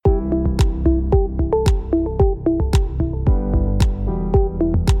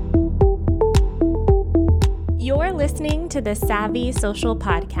listening to the Savvy Social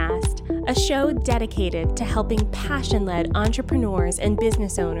Podcast, a show dedicated to helping passion-led entrepreneurs and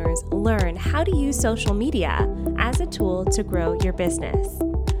business owners learn how to use social media as a tool to grow your business.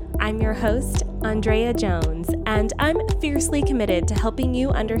 I'm your host, Andrea Jones, and I'm fiercely committed to helping you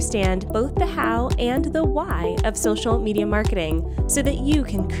understand both the how and the why of social media marketing so that you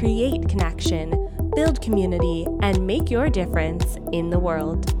can create connection, build community, and make your difference in the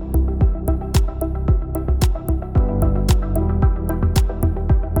world.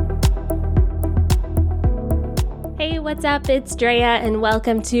 Hey, what's up? It's Drea, and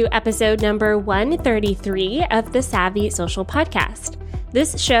welcome to episode number 133 of the Savvy Social Podcast.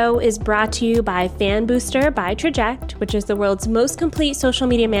 This show is brought to you by Fan Booster by Traject, which is the world's most complete social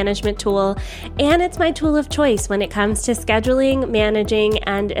media management tool, and it's my tool of choice when it comes to scheduling, managing,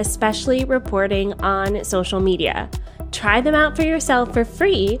 and especially reporting on social media. Try them out for yourself for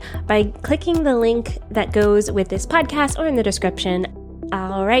free by clicking the link that goes with this podcast or in the description.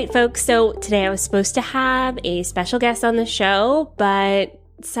 All right, folks, so today I was supposed to have a special guest on the show, but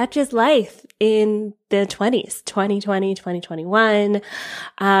such is life in the 20s, 2020, 2021.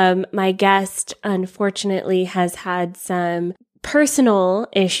 My guest, unfortunately, has had some personal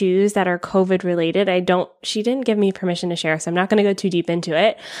issues that are COVID related. She didn't give me permission to share, so I'm not going to go too deep into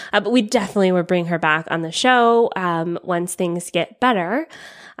it. But we definitely will bring her back on the show once things get better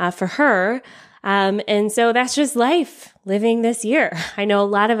for her. And so that's just life living this year. I know a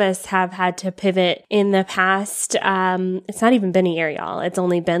lot of us have had to pivot in the past. It's not even been a year, y'all. It's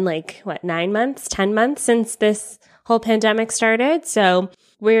only been 9 months, 10 months since this whole pandemic started. So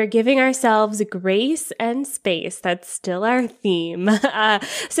we're giving ourselves grace and space. That's still our theme.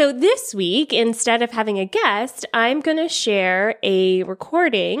 So this week, instead of having a guest, I'm going to share a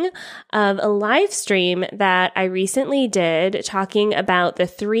recording of a live stream that I recently did talking about the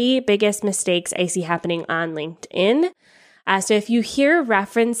 3 biggest mistakes I see happening on LinkedIn. So if you hear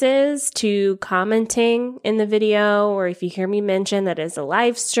references to commenting in the video, or if you hear me mention that is a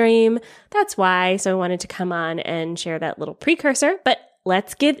live stream, that's why. So I wanted to come on and share that little precursor, but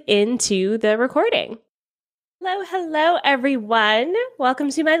let's get into the recording. Hello, everyone. Welcome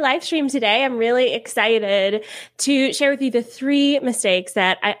to my live stream today. I'm really excited to share with you the 3 mistakes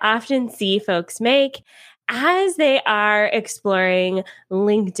that I often see folks make as they are exploring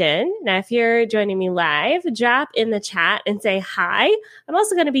LinkedIn. Now, if you're joining me live, drop in the chat and say hi. I'm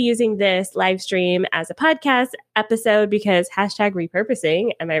also going to be using this live stream as a podcast episode because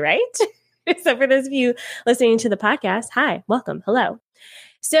 #repurposing. Am I right? So for those of you listening to the podcast, hi, welcome, hello.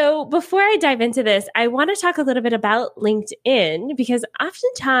 So before I dive into this, I want to talk a little bit about LinkedIn because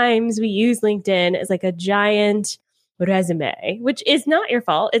oftentimes we use LinkedIn as like a giant resume, which is not your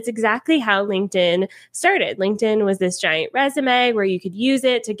fault. It's exactly how LinkedIn started. LinkedIn was this giant resume where you could use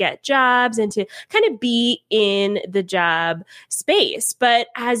it to get jobs and to kind of be in the job space. But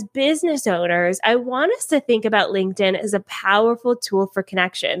as business owners, I want us to think about LinkedIn as a powerful tool for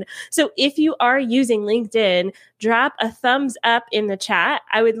connection. So if you are using LinkedIn, drop a thumbs up in the chat.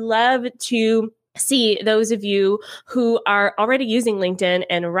 I would love to see those of you who are already using LinkedIn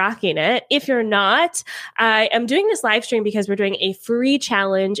and rocking it. If you're not, I am doing this live stream because we're doing a free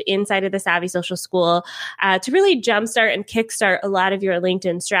challenge inside of the Savvy Social School to really jumpstart and kickstart a lot of your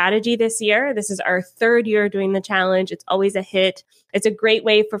LinkedIn strategy this year. This is our 3rd year doing the challenge. It's always a hit. It's a great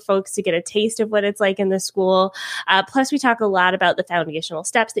way for folks to get a taste of what it's like in the school. Plus, we talk a lot about the foundational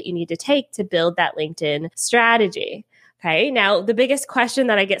steps that you need to take to build that LinkedIn strategy. Okay. Now, the biggest question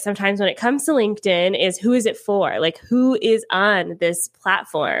that I get sometimes when it comes to LinkedIn is who is it for? Like, who is on this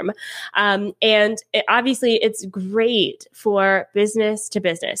platform? Obviously, it's great for business to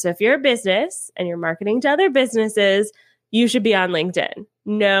business. So if you're a business and you're marketing to other businesses, you should be on LinkedIn.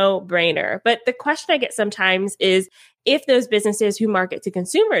 No brainer. But the question I get sometimes is if those businesses who market to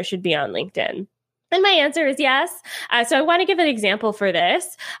consumers should be on LinkedIn. And my answer is yes. So I want to give an example for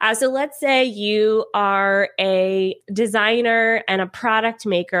this. So let's say you are a designer and a product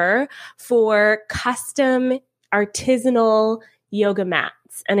maker for custom artisanal yoga mats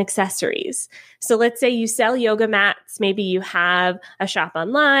and accessories. So let's say you sell yoga mats. Maybe you have a shop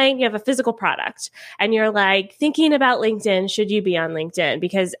online, you have a physical product, and you're like thinking about LinkedIn. Should you be on LinkedIn?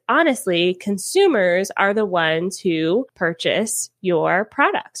 Because honestly, consumers are the ones who purchase your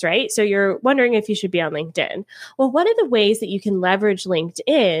products, right? So you're wondering if you should be on LinkedIn. Well, one of the ways that you can leverage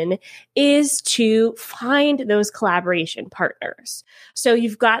LinkedIn is to find those collaboration partners. So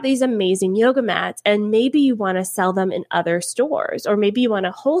you've got these amazing yoga mats, and maybe you want to sell them in other stores, or maybe you want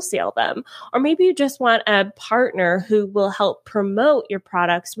to wholesale them, or maybe you just want a partner who will help promote your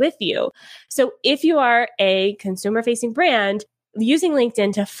products with you. So if you are a consumer-facing brand, using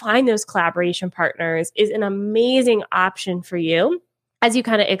LinkedIn to find those collaboration partners is an amazing option for you as you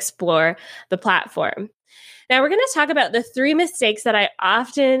kind of explore the platform. Now, we're going to talk about the 3 mistakes that I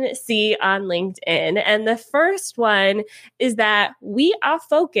often see on LinkedIn. And the first one is that we are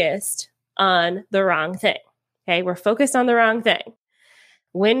focused on the wrong thing. Okay, we're focused on the wrong thing.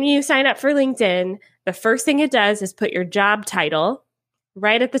 When you sign up for LinkedIn, the first thing it does is put your job title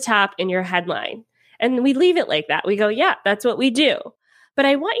right at the top in your headline. And we leave it like that. We go, yeah, that's what we do. But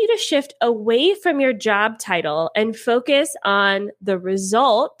I want you to shift away from your job title and focus on the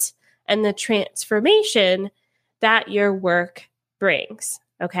result and the transformation that your work brings.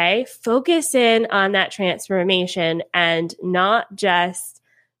 Okay? Focus in on that transformation and not just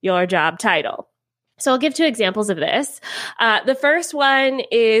your job title. So I'll give 2 examples of this. The first one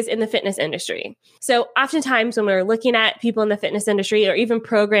is in the fitness industry. So oftentimes when we're looking at people in the fitness industry or even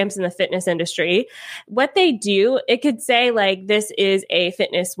programs in the fitness industry, what they do, it could say like, this is a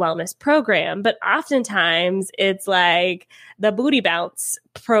fitness wellness program, but oftentimes it's like the booty bounce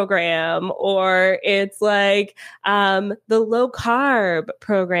program, or it's like the low carb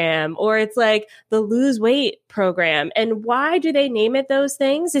program, or it's like the lose weight program. And why do they name it those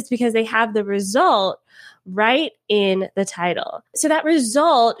things? It's because they have the result right in the title. So that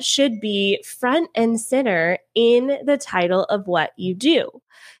result should be front and center in the title of what you do.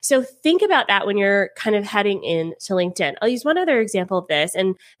 So think about that when you're kind of heading into LinkedIn. I'll use one other example of this.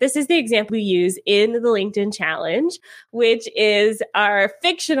 And this is the example we use in the LinkedIn challenge, which is our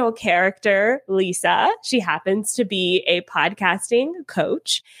fictional character, Lisa. She happens to be a podcasting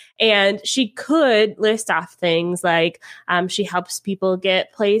coach. And she could list off things like she helps people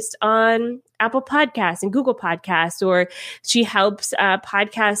get placed on Apple Podcasts and Google Podcasts, or she helps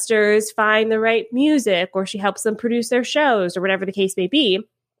podcasters find the right music, or she helps them produce their shows, or whatever the case may be.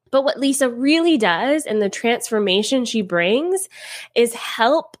 But what Lisa really does and the transformation she brings is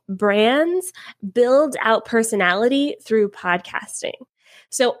help brands build out personality through podcasting.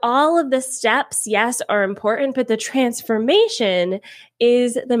 So all of the steps, yes, are important, but the transformation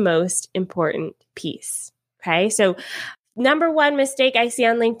is the most important piece. Okay. So number 1 mistake I see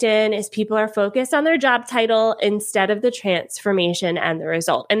on LinkedIn is people are focused on their job title instead of the transformation and the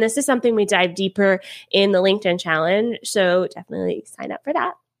result. And this is something we dive deeper in the LinkedIn challenge. So definitely sign up for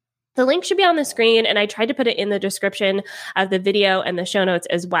that. The link should be on the screen, and I tried to put it in the description of the video and the show notes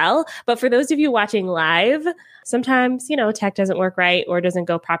as well. But for those of you watching live, sometimes, tech doesn't work right or doesn't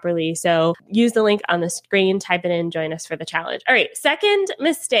go properly. So use the link on the screen, type it in, join us for the challenge. All right, second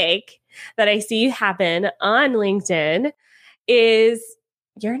mistake that I see happen on LinkedIn is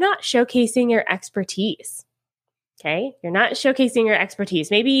you're not showcasing your expertise. Okay, you're not showcasing your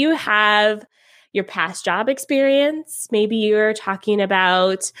expertise. Maybe you have your past job experience. Maybe you're talking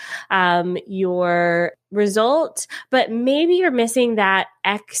about your result, but maybe you're missing that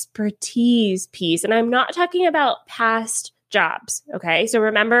expertise piece. And I'm not talking about past jobs. Okay. So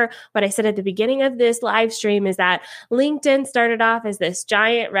remember what I said at the beginning of this live stream is that LinkedIn started off as this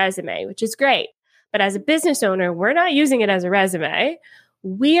giant resume, which is great. But as a business owner, we're not using it as a resume.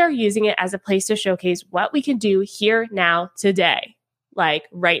 We are using it as a place to showcase what we can do here, now, today, like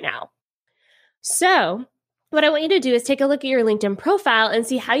right now. So what I want you to do is take a look at your LinkedIn profile and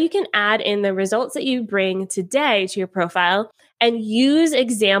see how you can add in the results that you bring today to your profile and use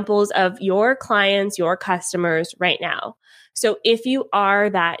examples of your clients, your customers right now. So if you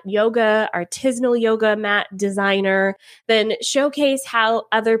are that artisanal yoga mat designer, then showcase how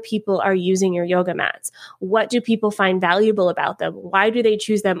other people are using your yoga mats. What do people find valuable about them? Why do they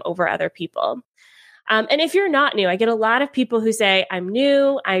choose them over other people? And if you're not new, I get a lot of people who say, I'm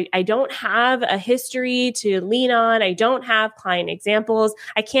new, I don't have a history to lean on, I don't have client examples,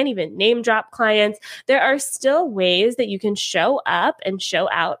 I can't even name drop clients. There are still ways that you can show up and show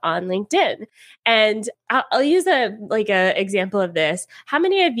out on LinkedIn. And I'll use a example of this. How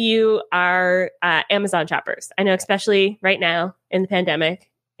many of you are Amazon shoppers? I know, especially right now in the pandemic,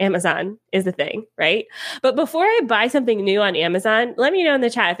 Amazon is the thing, right? But before I buy something new on Amazon, let me know in the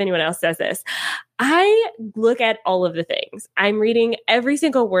chat if anyone else does this. I look at all of the things. I'm reading every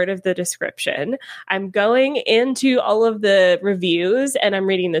single word of the description. I'm going into all of the reviews and I'm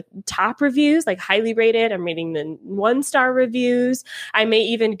reading the top reviews, like highly rated. I'm reading the 1-star reviews. I may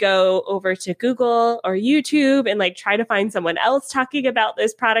even go over to Google or YouTube and try to find someone else talking about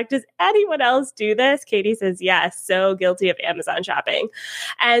this product. Does anyone else do this? Katie says, yes, so guilty of Amazon shopping.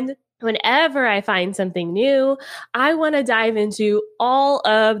 And whenever I find something new, I want to dive into all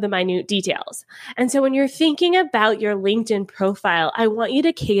of the minute details. And so when you're thinking about your LinkedIn profile, I want you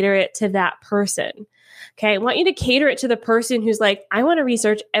to cater it to that person. Okay. I want you to cater it to the person who's like, I want to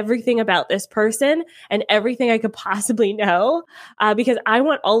research everything about this person and everything I could possibly know because I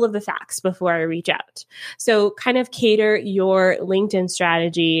want all of the facts before I reach out. So kind of cater your LinkedIn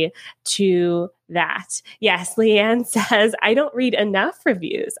strategy to that. Yes, Leanne says, I don't read enough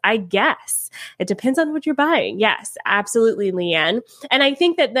reviews. I guess it depends on what you're buying. Yes, absolutely, Leanne. And I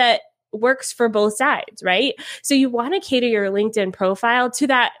think that works for both sides, right? So you want to cater your LinkedIn profile to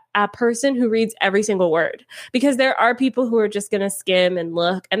that person who reads every single word, because there are people who are just going to skim and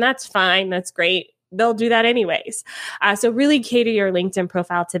look, and that's fine. That's great. They'll do that anyways. So really cater your LinkedIn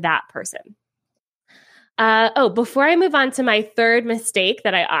profile to that person. Before I move on to my third mistake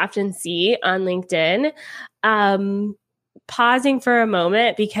that I often see on LinkedIn, pausing for a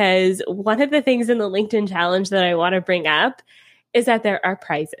moment, because one of the things in the LinkedIn challenge that I want to bring up is that there are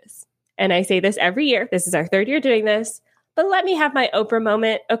prizes. And I say this every year. This is our third year doing this, but let me have my Oprah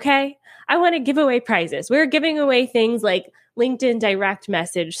moment, okay? I want to give away prizes. We're giving away things like LinkedIn direct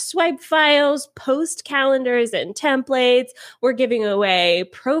message swipe files, post calendars and templates. We're giving away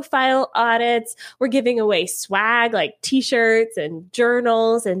profile audits. We're giving away swag like t-shirts and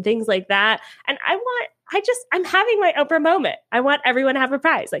journals and things like that. And I'm having my Oprah moment. I want everyone to have a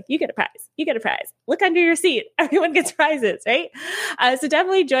prize. Like, you get a prize. You get a prize. Look under your seat. Everyone gets prizes, right? So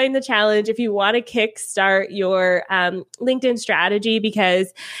definitely join the challenge if you want to kickstart your LinkedIn strategy,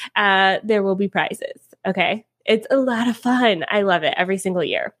 because there will be prizes. Okay. It's a lot of fun. I love it every single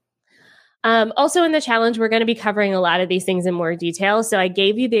year. Also in the challenge, we're going to be covering a lot of these things in more detail. So I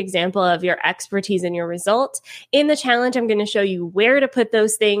gave you the example of your expertise and your result. In the challenge, I'm going to show you where to put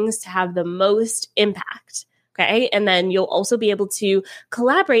those things to have the most impact. Okay. And then you'll also be able to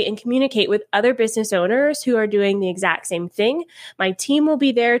collaborate and communicate with other business owners who are doing the exact same thing. My team will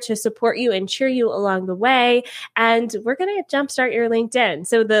be there to support you and cheer you along the way. And we're going to jumpstart your LinkedIn.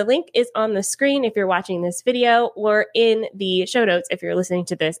 So the link is on the screen if you're watching this video, or in the show notes if you're listening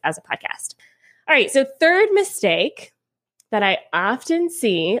to this as a podcast. All right. So third mistake that I often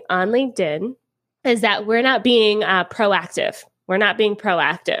see on LinkedIn is that we're not being proactive. We're not being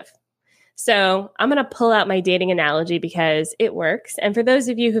proactive. So I'm going to pull out my dating analogy because it works. And for those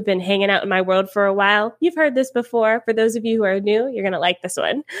of you who've been hanging out in my world for a while, you've heard this before. For those of you who are new, you're going to like this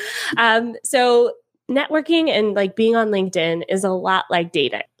one. So networking and like being on LinkedIn is a lot like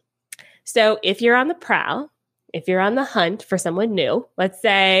dating. So if you're on the prowl, if you're on the hunt for someone new, let's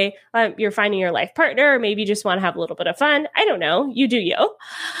say you're finding your life partner, or maybe you just want to have a little bit of fun. I don't know. You do you.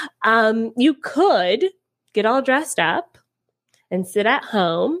 You could get all dressed up and sit at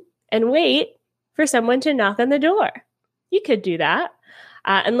home and wait for someone to knock on the door. You could do that.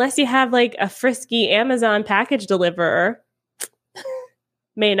 Unless you have like a frisky Amazon package deliverer.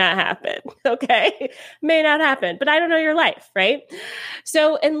 May not happen. Okay. May not happen, but I don't know your life, right?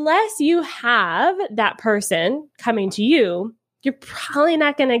 So unless you have that person coming to you, you're probably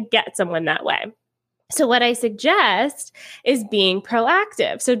not going to get someone that way. So what I suggest is being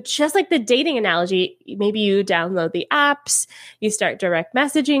proactive. So just like the dating analogy, maybe you download the apps, you start direct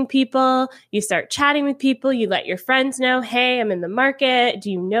messaging people, you start chatting with people, you let your friends know, hey, I'm in the market. Do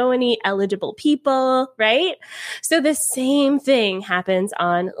you know any eligible people, right? So the same thing happens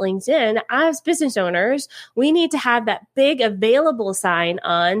on LinkedIn. As business owners, we need to have that big available sign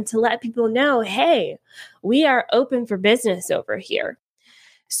on to let people know, hey, we are open for business over here.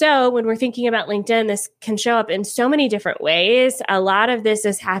 So when we're thinking about LinkedIn, this can show up in so many different ways. A lot of this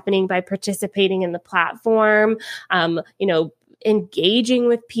is happening by participating in the platform, engaging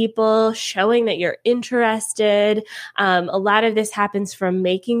with people, showing that you're interested. A lot of this happens from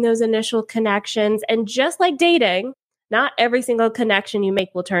making those initial connections. And just like dating, not every single connection you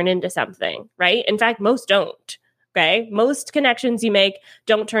make will turn into something, right? In fact, most don't. Okay. Most connections you make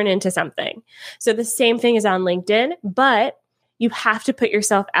don't turn into something. So the same thing is on LinkedIn, but you have to put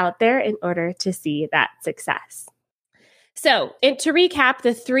yourself out there in order to see that success. So to recap,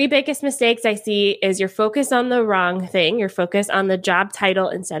 the three biggest mistakes I see is your focus on the wrong thing. Your focus on the job title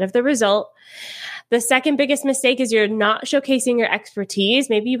instead of the result. The second biggest mistake is you're not showcasing your expertise.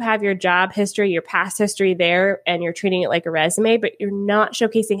 Maybe you have your job history, your past history there, and you're treating it like a resume, but you're not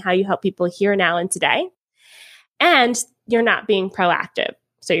showcasing how you help people here, now, and today. And you're not being proactive.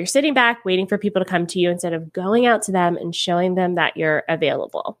 So you're sitting back waiting for people to come to you instead of going out to them and showing them that you're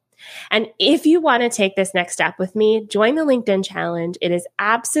available. And if you want to take this next step with me, join the LinkedIn challenge. It is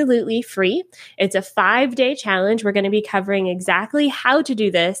absolutely free. It's a 5-day challenge. We're going to be covering exactly how to do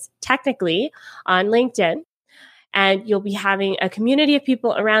this technically on LinkedIn. And you'll be having a community of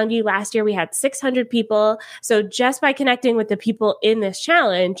people around you. Last year, we had 600 people. So just by connecting with the people in this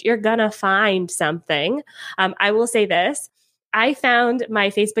challenge, you're going to find something. I will say this. I found my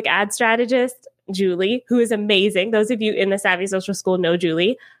Facebook ad strategist Julie, who is amazing. Those of you in the Savvy Social School know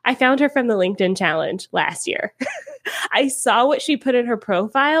Julie. I found her from the LinkedIn Challenge last year. I saw what she put in her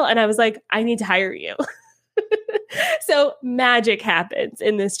profile and I was like, I need to hire you. So magic happens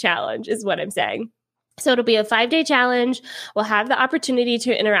in this challenge is what I'm saying. So it'll be a 5-day challenge. We'll have the opportunity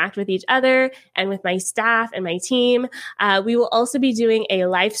to interact with each other and with my staff and my team. We will also be doing a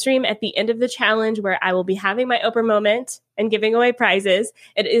live stream at the end of the challenge where I will be having my Oprah moment and giving away prizes.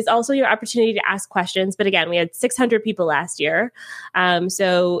 It is also your opportunity to ask questions. But again, we had 600 people last year.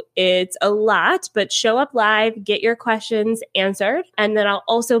 So it's a lot, but show up live, get your questions answered. And then I'll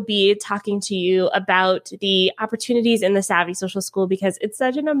also be talking to you about the opportunities in the Savvy Social School because it's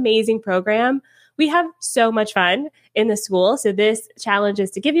such an amazing program. We have so much fun in the school. So this challenge is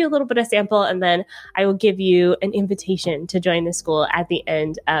to give you a little bit of sample, and then I will give you an invitation to join the school at the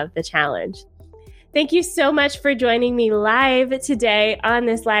end of the challenge. Thank you so much for joining me live today on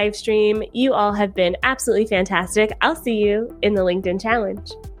this live stream. You all have been absolutely fantastic. I'll see you in the LinkedIn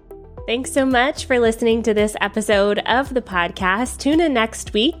Challenge. Thanks so much for listening to this episode of the podcast. Tune in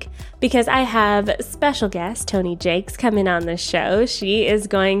next week because I have special guest Tony Jakes coming on the show. She is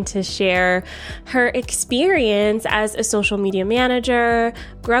going to share her experience as a social media manager,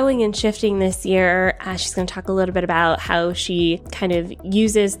 growing and shifting this year. She's going to talk a little bit about how she kind of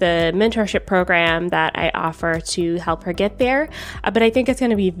uses the mentorship program that I offer to help her get there. But I think it's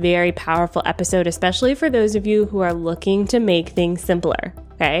going to be a very powerful episode, especially for those of you who are looking to make things simpler.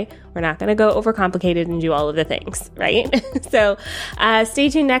 Okay, we're not going to go overcomplicated and do all of the things, right? So stay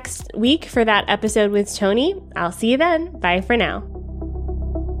tuned next week for that episode with Tony. I'll see you then. Bye for now.